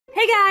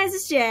Hey guys,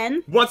 it's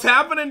Jen. What's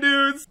happening,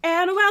 dudes?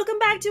 And welcome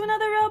back to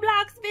another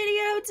Roblox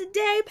video.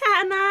 Today,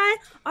 Pat and I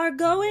are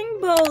going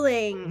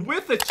bowling.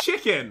 With a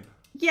chicken.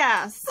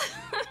 Yes.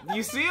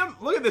 You see him?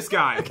 Look at this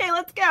guy. Okay,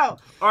 let's go.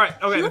 Alright,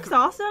 okay. He looks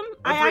awesome.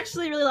 I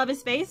actually really love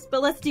his face,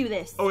 but let's do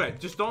this. Okay,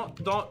 just don't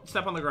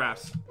step on the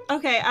grass.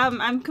 Okay,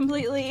 I'm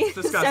completely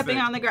stepping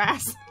on the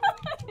grass.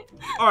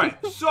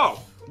 Alright, so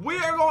we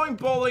are going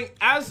bowling.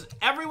 As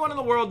everyone in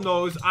the world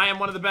knows, I am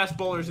one of the best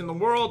bowlers in the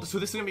world, so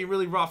this is gonna be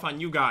really rough on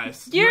you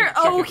guys. You're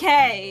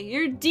okay.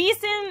 You're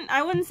decent.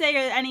 I wouldn't say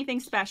you're anything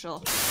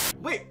special.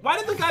 Wait, why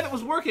did the guy that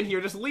was working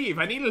here just leave?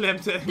 I needed him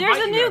to. There's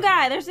a new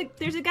guy. There's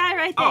a guy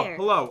right there. Oh,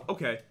 hello.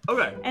 Okay.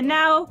 And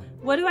now,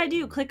 what do I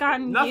do? Click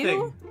on nothing.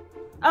 You?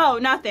 Oh,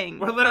 nothing.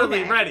 We're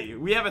literally ready.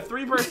 We have a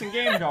 3-person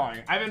game going.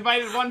 I've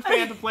invited one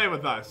fan to play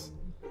with us.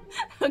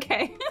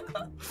 Okay.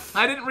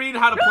 I didn't read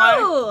how to play.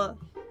 Ooh.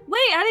 Wait,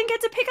 I didn't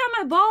get to pick out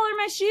my ball or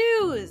my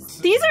shoes.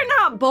 These are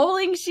not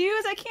bowling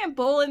shoes. I can't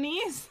bowl in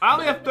these. I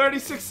only have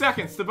 36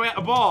 seconds to bat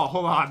a ball.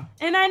 Hold on.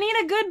 And I need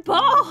a good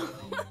ball.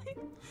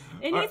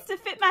 It needs to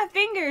fit my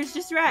fingers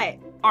just right.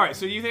 Alright,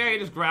 so you think I can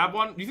just grab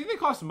one? Do you think they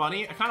cost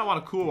money? I kind of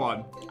want a cool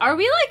one. Are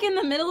we like in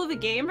the middle of a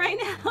game right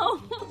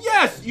now?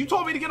 Yes! You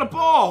told me to get a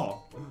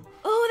ball!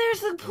 Oh,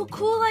 there's a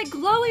cool like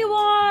glowy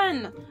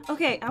one.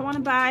 Okay, I want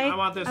to buy. I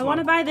want this one. I want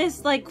to buy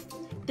this like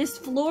this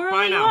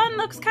florally one.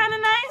 Looks kind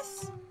of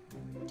nice.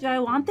 Do I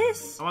want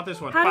this? I want this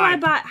one. How do I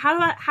buy?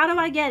 How do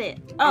I get it?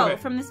 Oh, okay.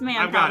 From this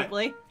man I've got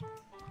probably. It.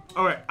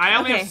 Alright, I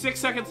only have 6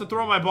 seconds to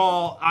throw my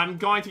ball. I'm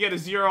going to get a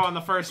 0 on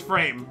the first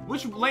frame.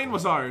 Which lane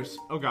was ours?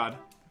 Oh god.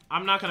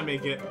 I'm not gonna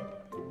make it.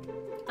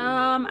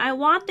 I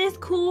want this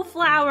cool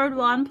flowered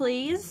one,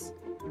 please.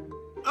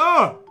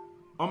 Oh!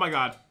 Oh my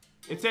god.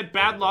 It said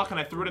bad luck and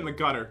I threw it in the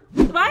gutter.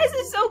 Why is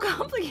it so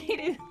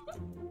complicated?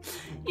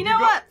 You know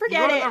what?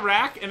 Forget it. You go to the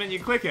rack and then you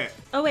click it.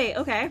 Oh wait,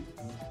 okay.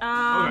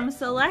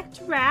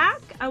 Select rack.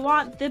 I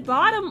want the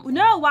bottom.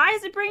 No, why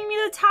is it bringing me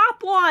the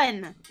top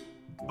one?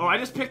 Oh, I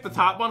just picked the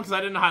top one because I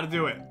didn't know how to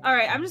do it.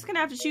 Alright, I'm just gonna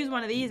have to choose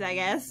one of these, I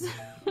guess.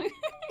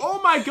 Oh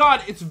my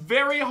god, it's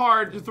very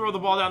hard to throw the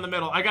ball down the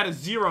middle. I got a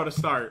 0 to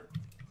start.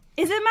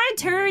 Is it my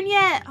turn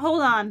yet?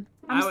 Hold on.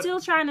 I'm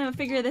still trying to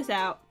figure this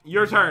out.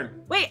 Your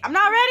turn. Wait, I'm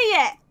not ready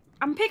yet.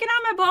 I'm picking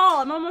out my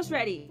ball. I'm almost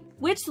ready.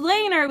 Which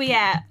lane are we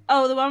at?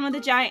 Oh, the one with the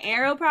giant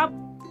arrow probably?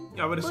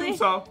 Yeah, I would assume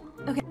so.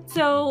 Okay,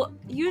 so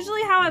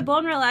usually how I bowl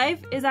in real life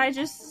is I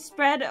just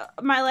spread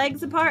my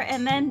legs apart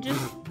and then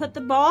just put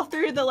the ball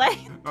through the leg.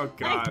 Oh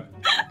god.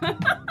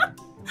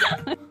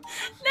 No,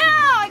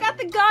 I got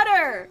the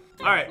gutter.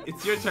 Alright,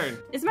 it's your turn.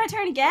 It's my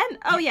turn again?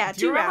 Oh yeah, 2 rounds.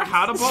 Do you remember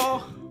how to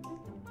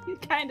bowl?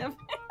 Kind of.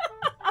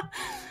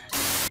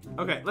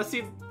 Okay, let's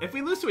see. If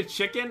we lose to a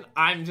chicken,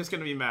 I'm just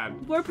gonna be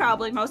mad. We're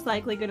probably most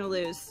likely gonna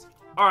lose.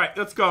 Alright,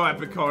 let's go,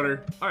 Epic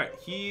Coder. Alright,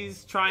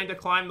 he's trying to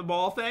climb the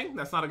ball thing.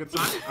 That's not a good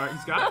sign. Alright,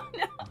 he's got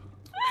it.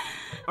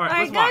 Oh, no.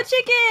 Alright, go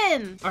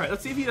chicken! Alright,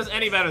 let's see if he does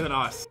any better than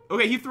us.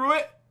 Okay, he threw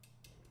it.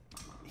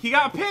 He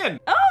got a pin.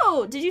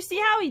 Oh, did you see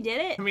how he did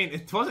it? I mean,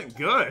 it wasn't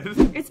good.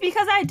 It's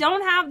because I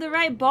don't have the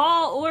right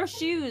ball or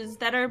shoes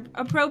that are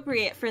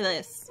appropriate for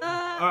this.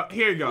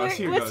 Here he goes.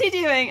 What's he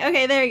doing?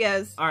 Okay, there he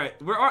goes. Alright,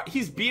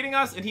 he's beating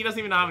us and he doesn't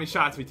even know how many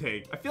shots we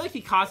take. I feel like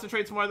he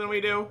concentrates more than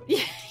we do. Yeah,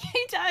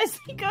 he does.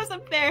 He goes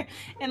up there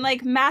and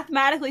like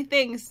mathematically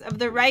thinks of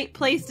the right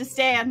place to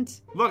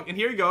stand. Look, and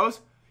here he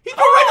goes. He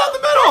threw right down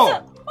the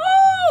middle!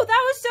 Oh,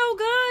 that was so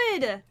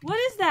good! What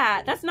is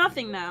that? That's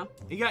nothing now.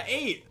 He got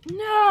 8.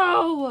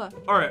 No!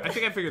 Alright, I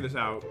think I figured this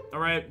out.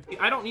 Alright,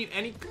 I don't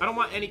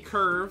want any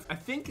curve. I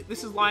think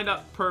this is lined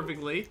up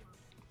perfectly.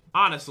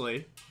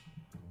 Honestly.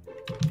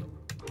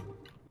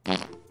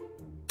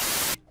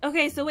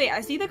 Okay, so wait,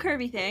 I see the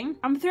curvy thing.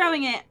 I'm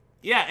throwing it.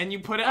 Yeah, and you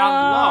put it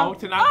on low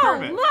to not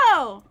curve it.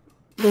 Oh,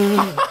 low!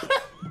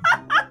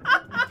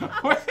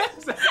 What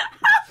is that?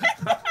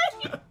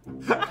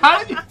 How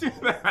did you do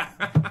that?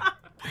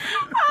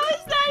 How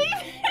is that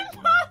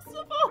even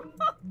possible?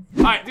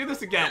 Alright, do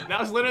this again. That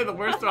was literally the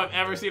worst throw I've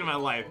ever seen in my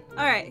life.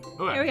 Alright,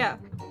 here we go.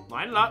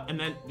 Line it up and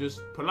then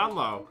just put it on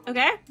low.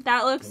 Okay,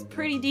 that looks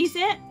pretty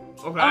decent.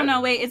 Okay. Oh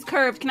no, wait, it's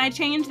curved. Can I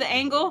change the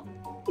angle?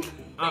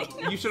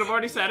 You should have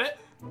already said it.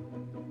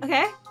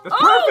 Okay. That's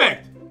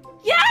perfect!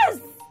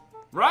 Yes!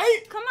 Right?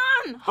 Come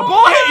on! A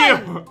ball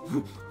hit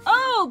you!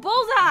 Oh,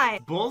 bullseye!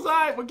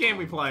 Bullseye? What game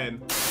we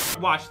playing?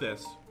 Watch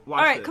this.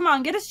 Alright, come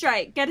on, get a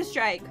strike. Get a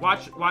strike.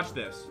 Watch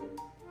this.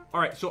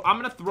 Alright, so I'm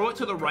gonna throw it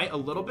to the right a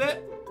little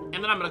bit, and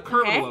then I'm gonna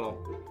curve it a little.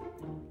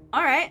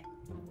 Alright.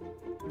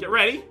 Get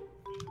ready.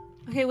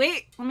 Okay,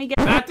 wait. Let me get...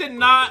 That did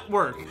not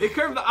work. It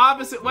curved the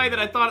opposite way that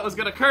I thought it was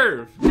gonna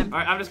curve.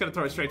 Alright, I'm just gonna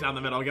throw it straight down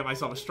the middle and get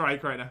myself a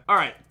strike right now.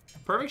 Alright,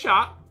 perfect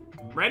shot.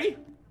 Ready?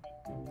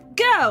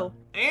 Go!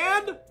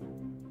 And...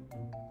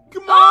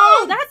 Come on!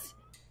 Oh, that's...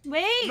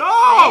 Wait.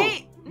 No!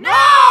 Wait. No!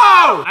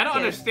 I don't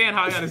understand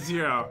how I got a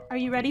 0. Are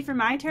you ready for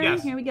my turn?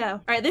 Yes. Here we go.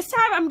 All right, this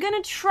time I'm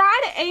gonna try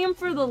to aim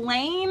for the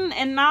lane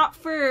and not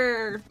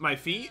for... My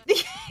feet?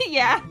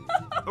 Yeah.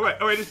 Oh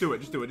wait, just do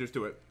it.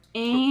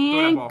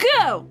 And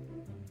go!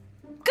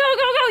 Go,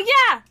 go, go,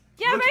 yeah!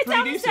 Yeah, right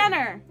down the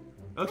center.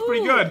 That looks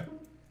pretty good.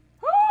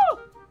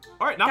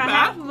 All right, not Got bad.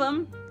 half of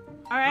them.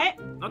 All right.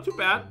 Not too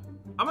bad.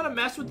 I'm gonna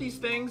mess with these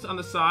things on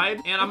the side,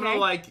 and I'm gonna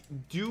like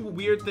do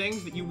weird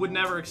things that you would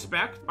never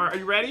expect. Are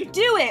you ready?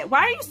 Do it. Why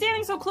are you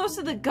standing so close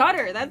to the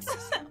gutter? That's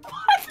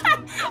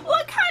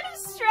what kind of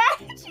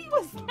strategy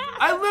was that?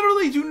 I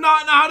literally do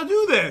not know how to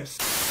do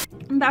this.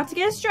 I'm about to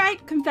get a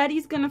strike.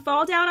 Confetti's gonna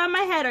fall down on my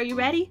head. Are you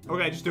ready?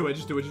 Okay, just do it.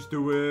 Just do it. Just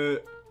do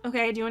it.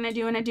 Okay, doing it.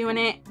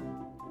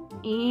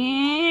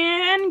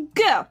 And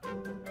go.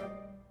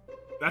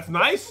 That's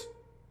nice.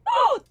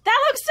 Oh, that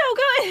looks so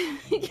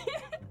good.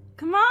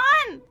 Come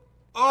on.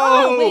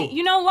 Oh, wait,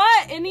 you know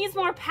what? It needs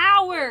more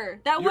power.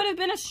 That would have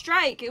been a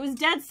strike. It was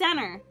dead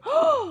center.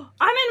 Oh,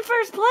 I'm in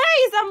first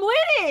place. I'm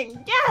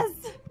winning. Yes.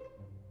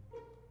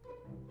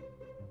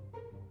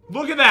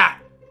 Look at that.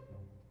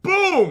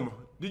 Boom.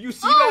 Did you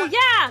see that? Oh,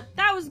 yeah.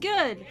 That was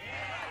good.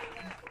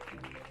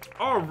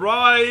 All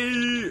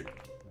right.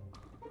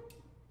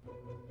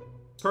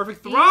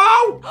 Perfect throw.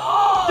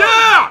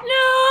 Yeah.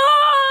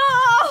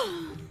 No.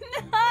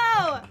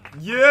 No.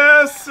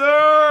 Yes,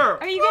 sir.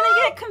 Are you gonna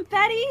get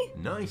confetti?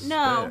 Nice.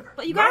 No, spare.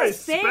 but you got Nice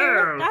a spare.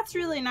 spare. That's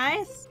really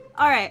nice.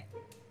 All right,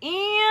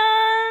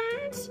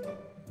 and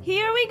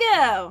here we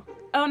go.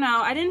 Oh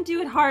no, I didn't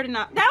do it hard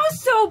enough. That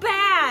was so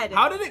bad.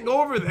 How did it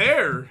go over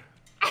there?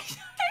 I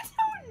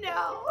don't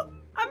know.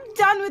 I'm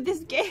done with this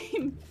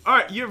game. All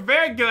right, you're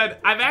very good.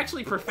 I've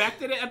actually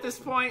perfected it at this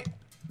point.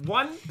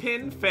 1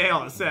 pin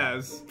fail, it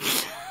says.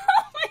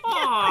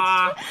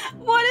 Aww.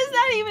 What does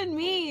that even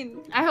mean?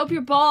 I hope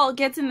your ball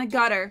gets in the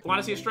gutter. Want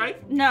to see a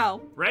strike?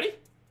 No. Ready?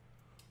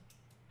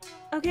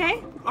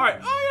 Okay. All right.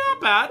 Oh, yeah,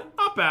 not bad.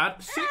 Not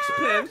bad. 6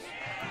 pins.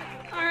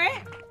 All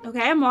right.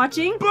 Okay, I'm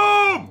watching.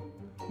 Boom!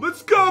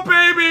 Let's go,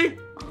 baby!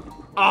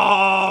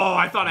 Oh,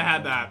 I thought I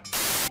had that.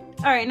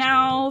 All right,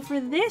 now for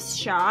this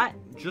shot.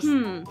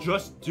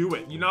 Just do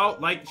it. You know,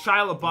 like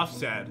Shia LaBeouf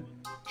said,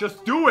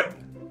 just do it.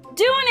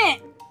 Doing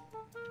it.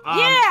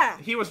 Yeah!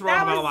 He was wrong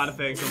That about a was- lot of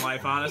things in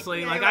life,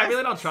 honestly. Yeah, Like, he I was.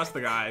 really don't trust the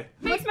guy.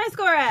 What's my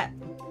score at?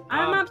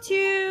 I'm up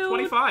to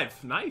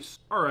 25. Nice.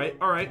 All right.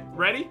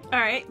 Ready? All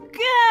right,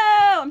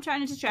 go! I'm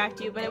trying to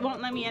distract you, but it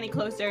won't let me any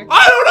closer.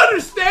 I don't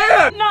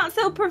understand! Not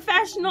so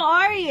professional,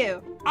 are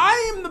you?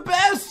 I am the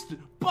best,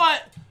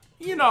 but,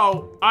 you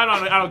know, I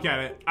don't get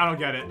it. I don't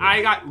get it.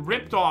 I got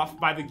ripped off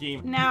by the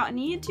game. Now, I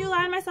need to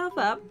line myself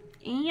up,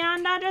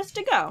 and just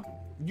to go.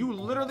 You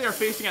literally are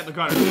facing at the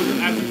gutter.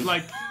 As,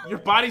 like, your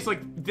body's, like,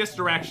 this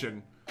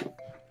direction.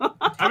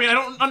 I mean, I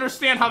don't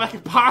understand how that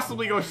could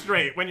possibly go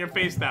straight when you're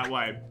faced that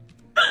way.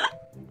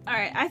 All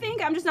right, I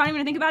think I'm just not even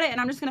gonna think about it, and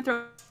I'm just gonna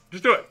throw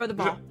Just do it. Throw the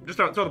ball. Just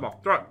throw the ball.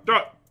 Throw it.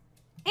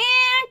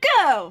 and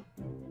go.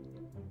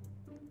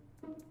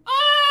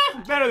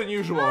 Better than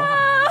usual.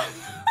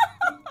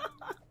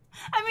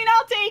 I mean,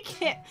 I'll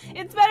take it.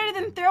 It's better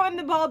than throwing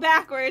the ball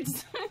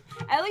backwards.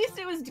 At least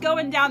it was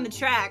going down the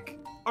track.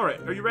 All right,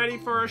 are you ready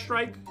for a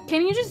strike?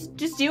 Can you just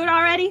do it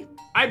already?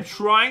 I'm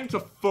trying to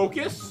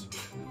focus.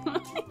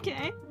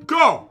 Okay.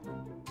 Go!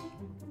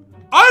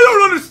 I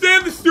don't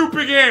understand this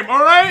stupid game,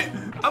 all right?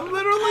 I'm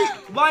literally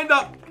lined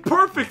up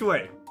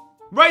perfectly.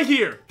 Right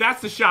here.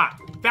 That's the shot.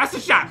 That's the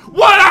shot.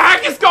 What the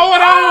heck is going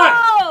on?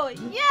 Oh,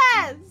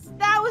 yes!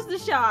 That was the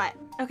shot.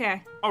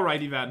 Okay.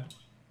 Alrighty then.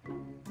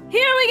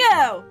 Here we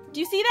go. Do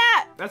you see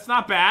that? That's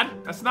not bad.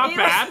 That's not It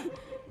bad.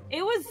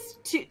 It was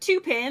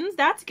two pins.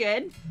 That's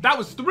good. That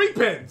was 3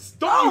 pins.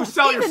 Don't you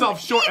sell yourself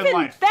short in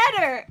life.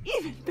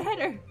 Even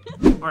better.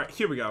 All right,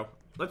 here we go.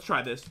 Let's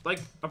try this like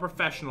a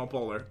professional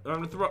bowler.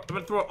 I'm gonna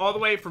throw it all the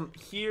way from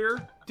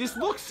here. This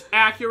looks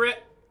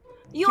accurate.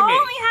 You to me.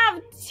 only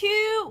have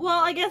 2,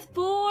 well, I guess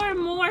 4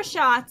 more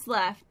shots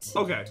left.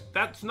 Okay,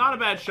 that's not a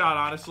bad shot,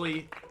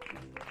 honestly.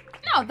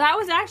 No, that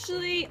was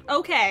actually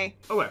okay.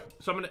 Okay,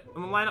 so I'm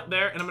gonna line up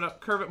there, and I'm gonna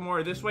curve it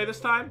more this way this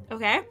time.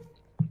 Okay.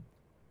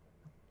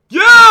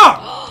 Yeah!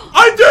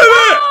 I did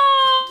it!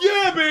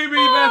 Oh, Yeah, baby,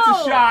 that's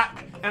a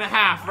shot and a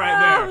half right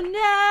there. Oh,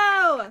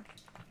 no!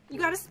 You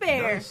got a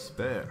spare. Nice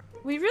spare.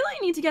 We really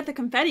need to get the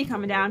confetti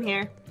coming down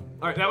here.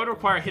 All right, that would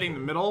require hitting the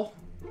middle,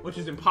 which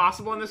is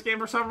impossible in this game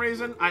for some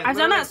reason. I've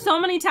done that so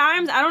many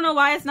times, I don't know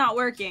why it's not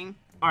working.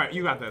 All right,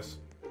 you got this.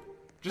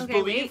 Just Okay,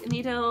 believe. wait, I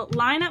need to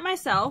line up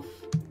myself.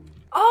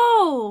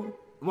 Oh!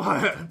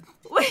 What?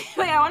 Wait,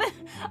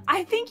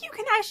 I think you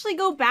can actually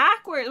go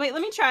backward. Wait,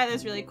 let me try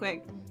this really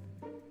quick.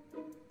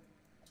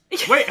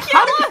 Wait, Yeah,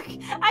 how did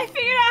look! I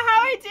figured out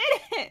how I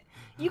did it!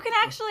 You can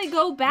actually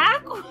go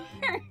backwards.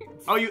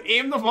 Oh, you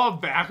aim the ball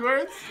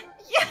backwards?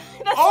 Yeah,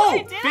 that's Oh,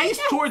 what I did. face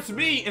towards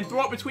me and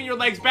throw it between your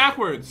legs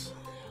backwards.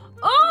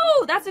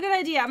 Oh, that's a good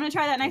idea. I'm gonna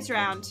try that next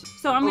round.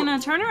 So I'm gonna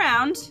turn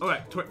around.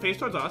 Okay, face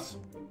towards us,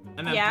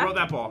 and then Yeah. throw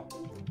that ball.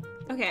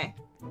 Okay.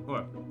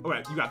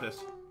 Okay, you got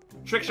this.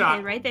 Trick shot.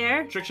 Okay, right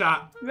there. Trick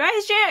shot.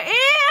 Right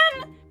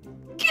here, and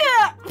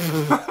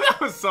go! That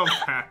was so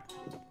bad.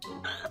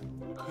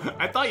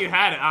 I thought you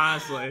had it,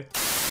 honestly.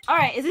 All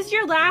right, is this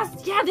your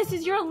last? Yeah, this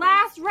is your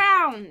last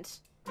round.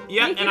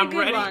 Yeah, Make it and a I'm good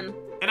ready. one.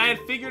 And I had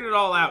figured it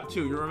all out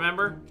too. You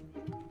remember?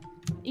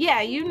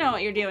 Yeah, you know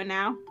what you're doing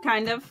now,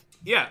 kind of.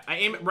 Yeah, I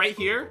aim it right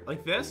here,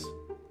 like this.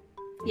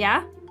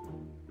 Yeah.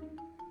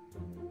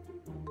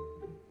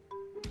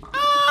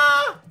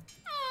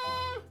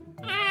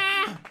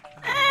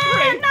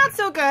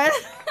 good.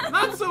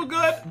 Not so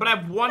good, but I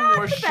have one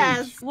more the shoot.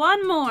 best.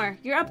 One more.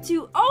 You're up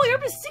to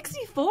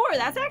 64.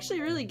 That's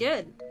actually really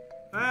good.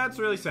 That's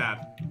really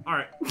sad. All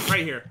right,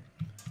 right here.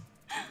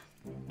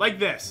 Like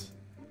this.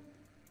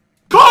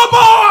 Come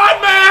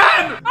on,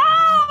 man!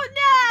 Oh,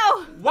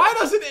 no! Why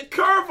doesn't it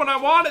curve when I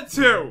want it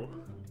to?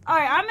 All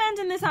right, I'm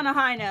ending this on a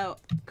high note.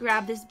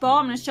 Grab this ball.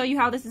 I'm going to show you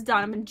how this is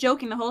done. I've been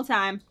joking the whole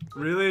time.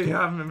 Really?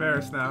 I'm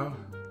embarrassed now.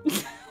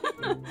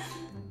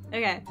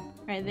 Okay,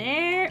 right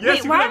there.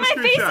 Yes, Wait, why am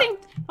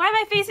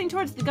I facing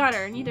towards the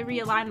gutter? I need to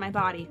realign my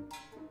body.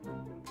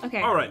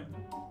 Okay. All right.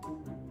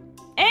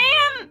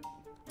 And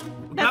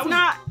that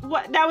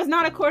was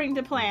not according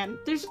to plan.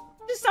 There's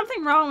just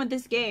something wrong with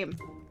this game.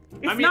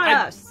 It's not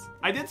us.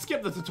 I did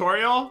skip the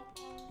tutorial,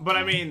 but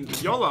I mean,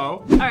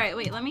 YOLO. All right,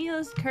 wait, let me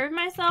just curve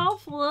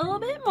myself a little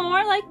bit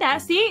more like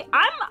that. See,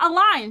 I'm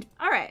aligned.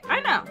 All right, I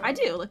know, I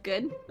do look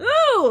good.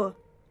 Ooh!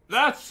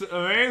 That's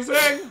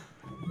amazing.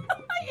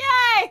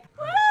 Yay!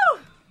 Woo!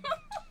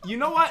 You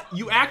know what?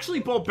 You actually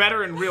bowl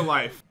better in real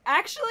life.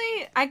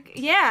 Actually,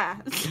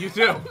 yeah. You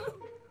do.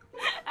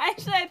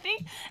 Actually, I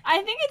think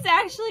it's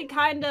actually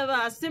kind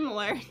of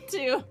similar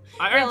to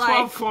I real earned 12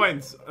 life.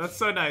 coins. That's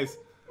so nice.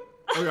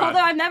 Oh, God. Although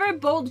I've never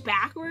bowled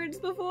backwards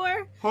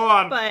before. Hold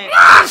on. But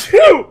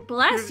Achoo!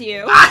 bless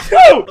you.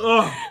 Achoo!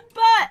 Ugh.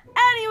 But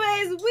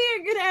anyways,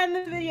 we're gonna end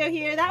the video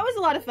here. That was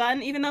a lot of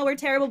fun, even though we're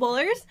terrible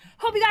bowlers.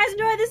 Hope you guys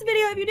enjoyed this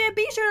video. If you did,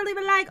 be sure to leave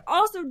a like.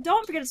 Also,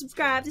 don't forget to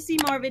subscribe to see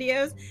more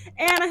videos.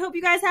 And I hope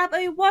you guys have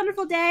a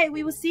wonderful day.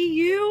 We will see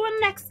you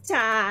next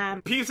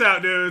time. Peace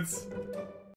out, dudes.